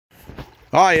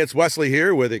Hi, it's Wesley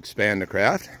here with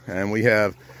Expandacraft, and we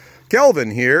have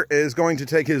Kelvin here is going to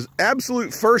take his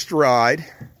absolute first ride.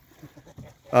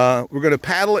 We're going to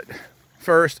paddle it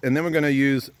first, and then we're going to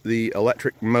use the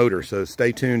electric motor, so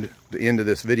stay tuned. At the end of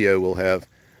this video, we'll have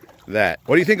that.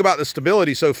 What do you think about the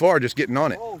stability so far, just getting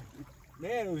on it? Oh,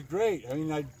 man, it was great. I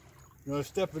mean,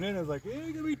 stepping in, I was like, hey,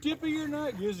 you going to be tippy or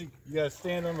not? Usually, you got to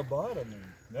stand on the bottom. And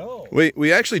no.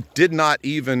 We actually did not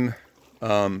even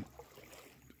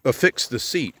affix the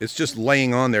seat. It's just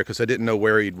laying on there because I didn't know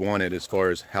where he'd want it as far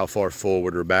as how far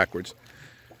forward or backwards.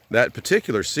 That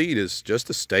particular seat is just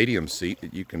a stadium seat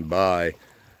that you can buy,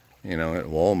 you know, at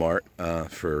Walmart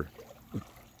for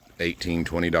 $18,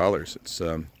 $20. It's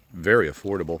very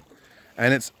affordable,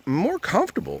 and it's more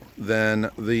comfortable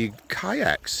than the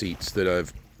kayak seats that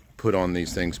I've put on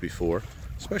these things before,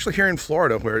 especially here in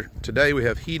Florida, where today we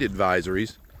have heat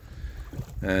advisories,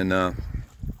 and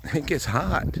it gets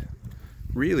hot.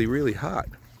 Really, really hot.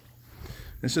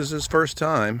 This is his first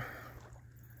time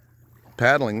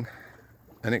paddling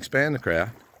an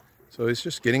Expandacraft, so he's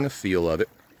just getting a feel of it.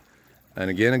 And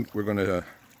again, we're going to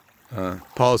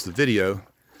pause the video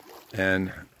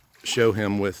and show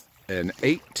him with an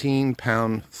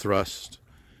 18-pound thrust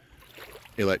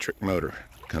electric motor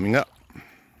coming up.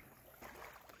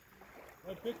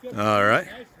 All right.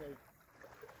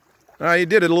 You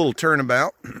did a little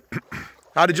turnabout.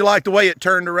 How did you like the way it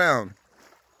turned around?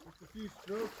 Few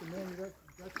strokes and then you got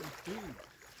some speed.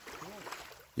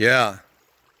 Yeah,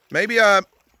 maybe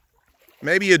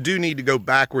you do need to go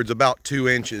backwards about 2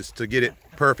 inches to get it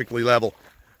perfectly level,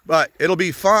 but it'll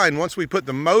be fine. Once we put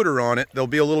the motor on it, there'll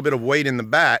be a little bit of weight in the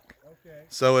back,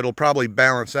 so it'll probably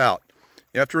balance out.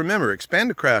 You have to remember,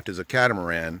 Expandacraft is a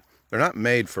catamaran. They're not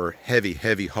made for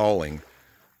heavy hauling.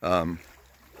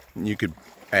 You could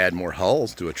add more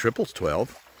hulls to a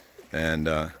 12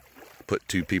 and put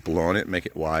 2 people on it, make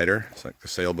it wider. It's like the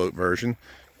sailboat version.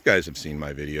 You guys have seen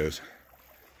my videos.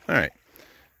 All right,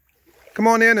 come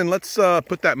on in and let's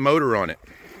put that motor on it. Okay.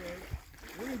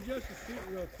 Let me adjust the seat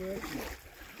real quick.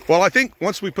 Well, I think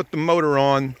once we put the motor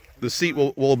on, the seat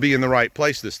will be in the right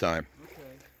place this time. Okay.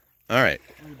 All right.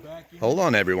 Hold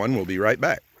on, everyone. We'll be right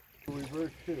back.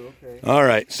 Reverse too. Okay. All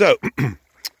right. So,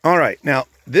 all right. Now,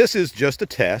 this is just a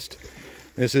test.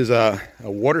 This is a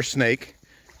water snake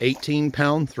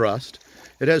 18-pound thrust.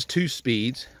 It has 2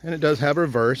 speeds, and it does have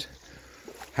reverse.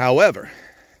 However,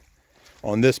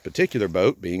 on this particular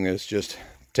boat, being it's just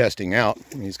testing out,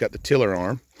 he's got the tiller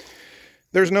arm,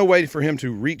 there's no way for him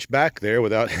to reach back there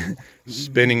without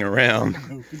spinning around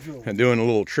and doing a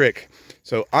little trick.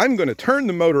 So I'm going to turn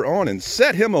the motor on and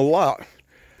set him aloft,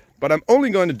 but I'm only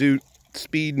going to do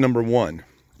speed number 1.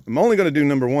 I'm only going to do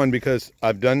number 1 because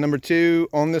I've done number 2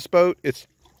 on this boat. It's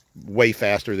way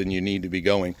faster than you need to be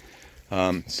going.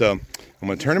 So I'm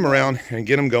going to turn him around and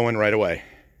get him going right away.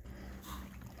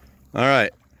 All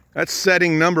right, that's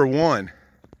setting number 1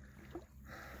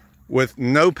 with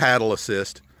no paddle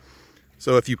assist.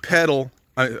 So if you pedal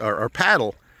or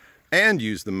paddle and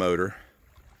use the motor,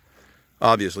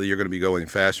 obviously you're going to be going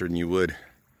faster than you would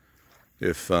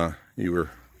if you were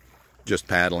just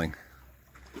paddling.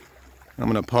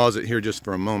 I'm going to pause it here just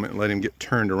for a moment and let him get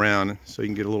turned around so you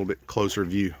can get a little bit closer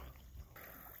view.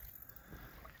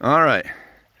 All right,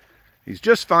 he's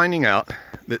just finding out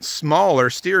that smaller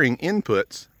steering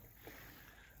inputs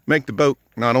make the boat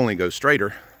not only go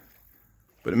straighter,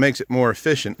 but it makes it more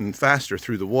efficient and faster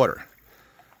through the water.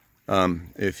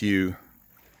 If you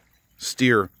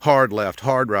steer hard left,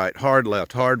 hard right, hard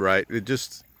left, hard right, it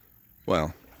just,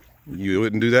 well, you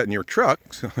wouldn't do that in your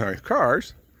trucks or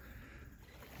cars.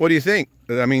 What do you think?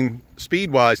 I mean,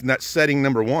 speed-wise, and that's setting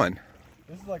number 1.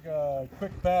 This is like a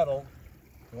quick paddle.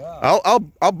 Yeah.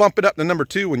 I'll bump it up to number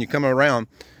 2 when you come around.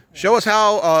 Show us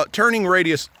how turning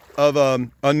radius of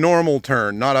a normal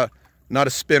turn, not a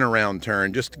spin around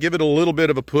turn. Just give it a little bit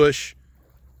of a push.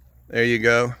 There you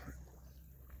go.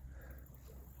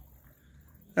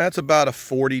 That's about a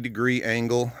 40-degree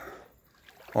angle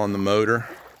on the motor,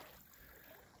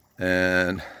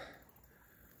 and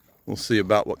we'll see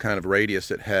about what kind of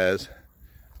radius it has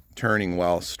turning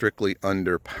while strictly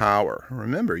under power.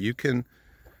 Remember, you can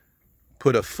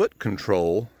put a foot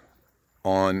control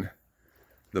on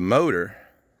the motor,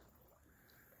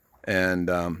 and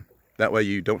that way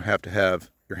you don't have to have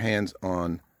your hands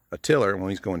on a tiller when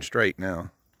he's going straight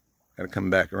now. Got to come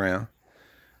back around.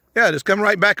 Yeah, just come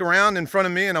right back around in front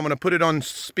of me, and I'm going to put it on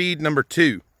speed number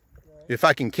 2, if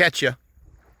I can catch you.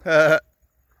 I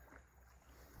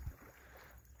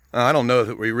don't know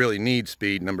that we really need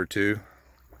speed number 2.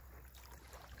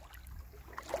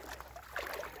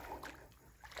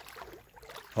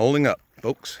 Holding up,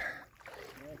 folks.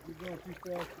 Yeah, if you're going too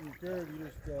fast in the curve, you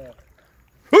just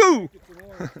Woo! Get some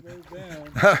more, it goes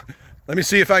down. Let me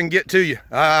see if I can get to you.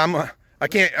 I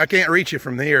can't reach you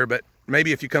from here, but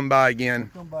maybe if you come by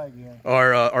again, Come by again.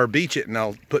 or beach it, and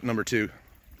I'll put number 2.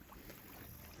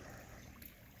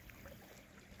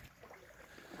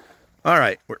 All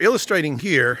right, we're illustrating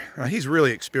here. He's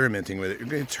really experimenting with it. You're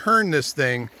going to turn this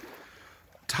thing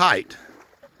tight.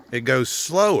 It goes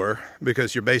slower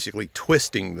because you're basically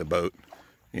twisting the boat.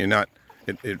 You're not.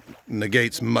 It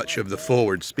negates much of the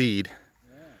forward speed,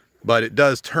 but it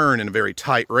does turn in a very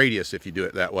tight radius if you do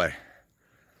it that way.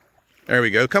 There we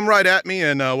go. Come right at me,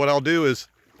 and what I'll do is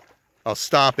I'll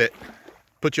stop it,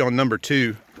 put you on number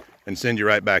 2, and send you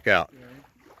right back out.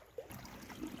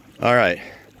 All right.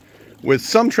 With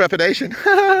some trepidation,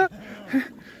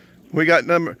 we got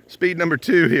speed number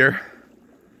 2 here.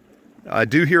 I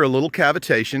do hear a little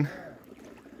cavitation.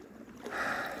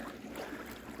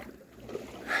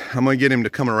 I'm going to get him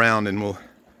to come around and we'll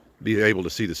be able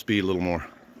to see the speed a little more.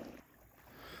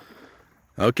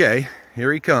 Okay,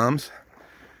 here he comes.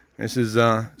 This is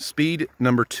speed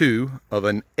number 2 of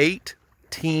an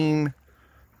 18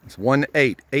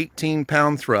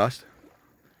 pound thrust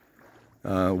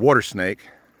water snake.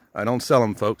 I don't sell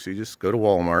them, folks. You just go to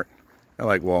Walmart. I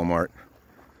like Walmart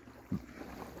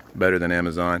better than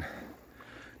Amazon.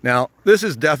 Now, this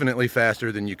is definitely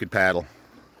faster than you could paddle.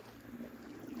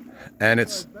 And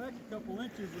it's... Back a couple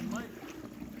inches, it might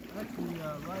actually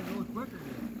ride a little quicker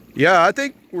then. Yeah, I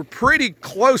think we're pretty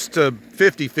close to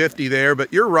 50-50 there,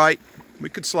 but you're right. We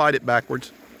could slide it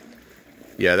backwards.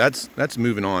 Yeah, that's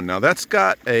moving on. Now, that's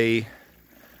got a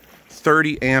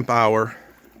 30 amp hour,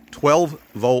 12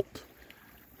 volt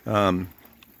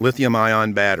lithium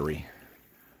ion battery,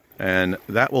 and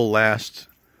that will last,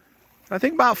 I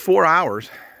think, about 4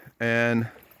 hours, and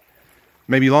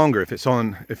maybe longer if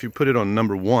you put it on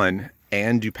number 1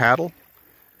 and you paddle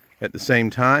at the same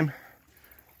time.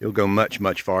 You'll go much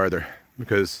farther,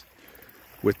 because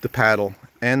with the paddle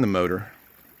and the motor,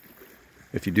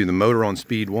 if you do the motor on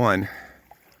speed 1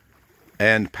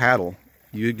 and paddle,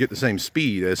 you get the same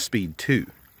speed as speed 2,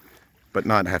 but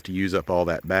not have to use up all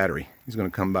that battery. He's going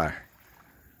to come by.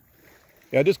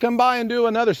 Yeah, just come by and do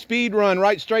another speed run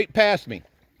right straight past me.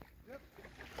 Yep.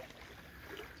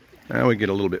 Now we get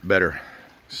a little bit better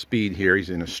speed here. He's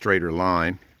in a straighter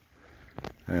line.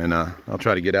 And I'll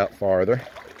try to get out farther.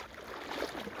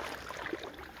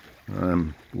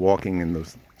 I'm walking in the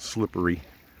slippery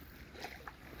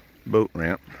boat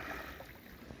ramp.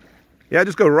 Yeah,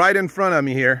 just go right in front of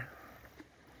me here.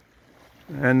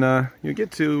 And you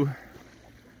get to...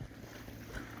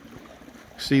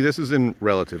 See, this is in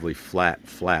relatively flat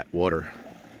water,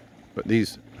 but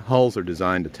these hulls are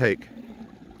designed to take,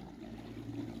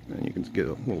 and you can get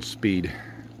a little speed.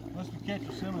 Must be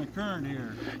catching some of the current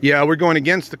here. Yeah, we're going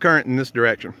against the current in this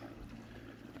direction.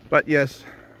 But yes,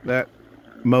 that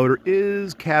motor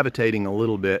is cavitating a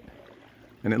little bit,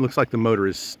 and it looks like the motor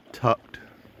is tucked,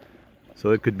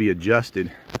 so it could be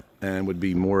adjusted and would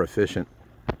be more efficient,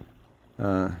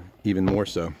 even more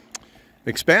so.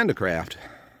 Expandacraft.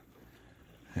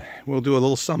 We'll do a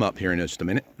little sum up here in just a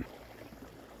minute.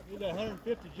 Need that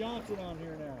 150 Johnson on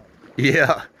here now.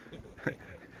 Yeah,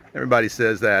 everybody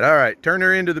says that. All right, turn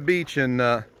her into the beach, and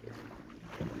there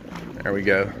we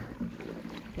go.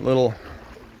 A little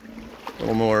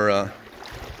more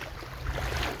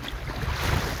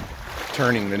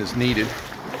turning than is needed.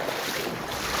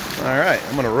 All right,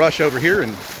 I'm going to rush over here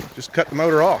and just cut the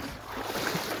motor off.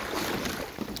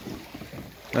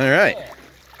 All right.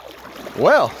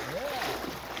 Well.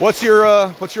 What's your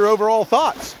overall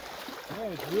thoughts? Yeah,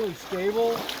 it's really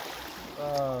stable.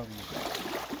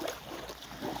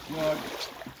 You know,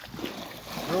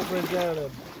 girlfriend's got an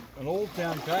Old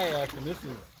Town kayak, and this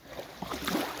is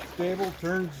stable.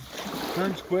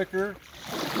 Turns quicker.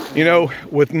 You know,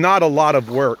 with not a lot of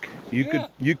work,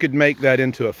 you could make that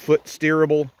into a foot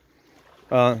steerable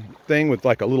thing with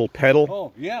like a little pedal.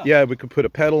 Oh yeah. Yeah, we could put a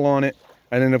pedal on it,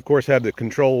 and then of course have the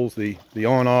controls, the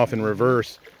on, off, and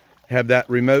reverse. Have that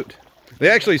remote. They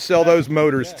actually sell those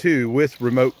motors too with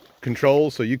remote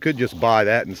controls, so you could just buy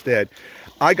that instead.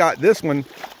 I got this one.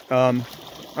 I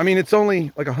mean, it's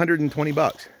only like 120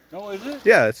 bucks. Oh, is it?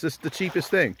 Yeah, it's just the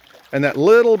cheapest thing. And that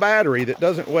little battery that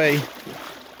doesn't weigh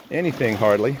anything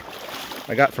hardly,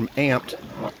 I got from Amped,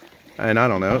 and I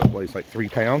don't know, it weighs like 3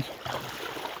 pounds.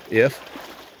 It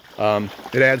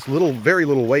adds very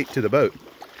little weight to the boat.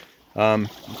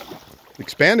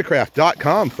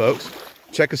 Expandacraft.com, folks.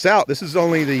 Check us out. This is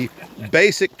only the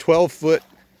basic 12-foot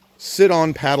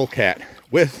sit-on Paddlecat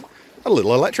with a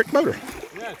little electric motor.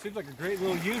 Yeah, it seems like a great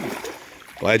little unit.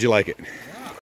 Glad you like it. Yeah.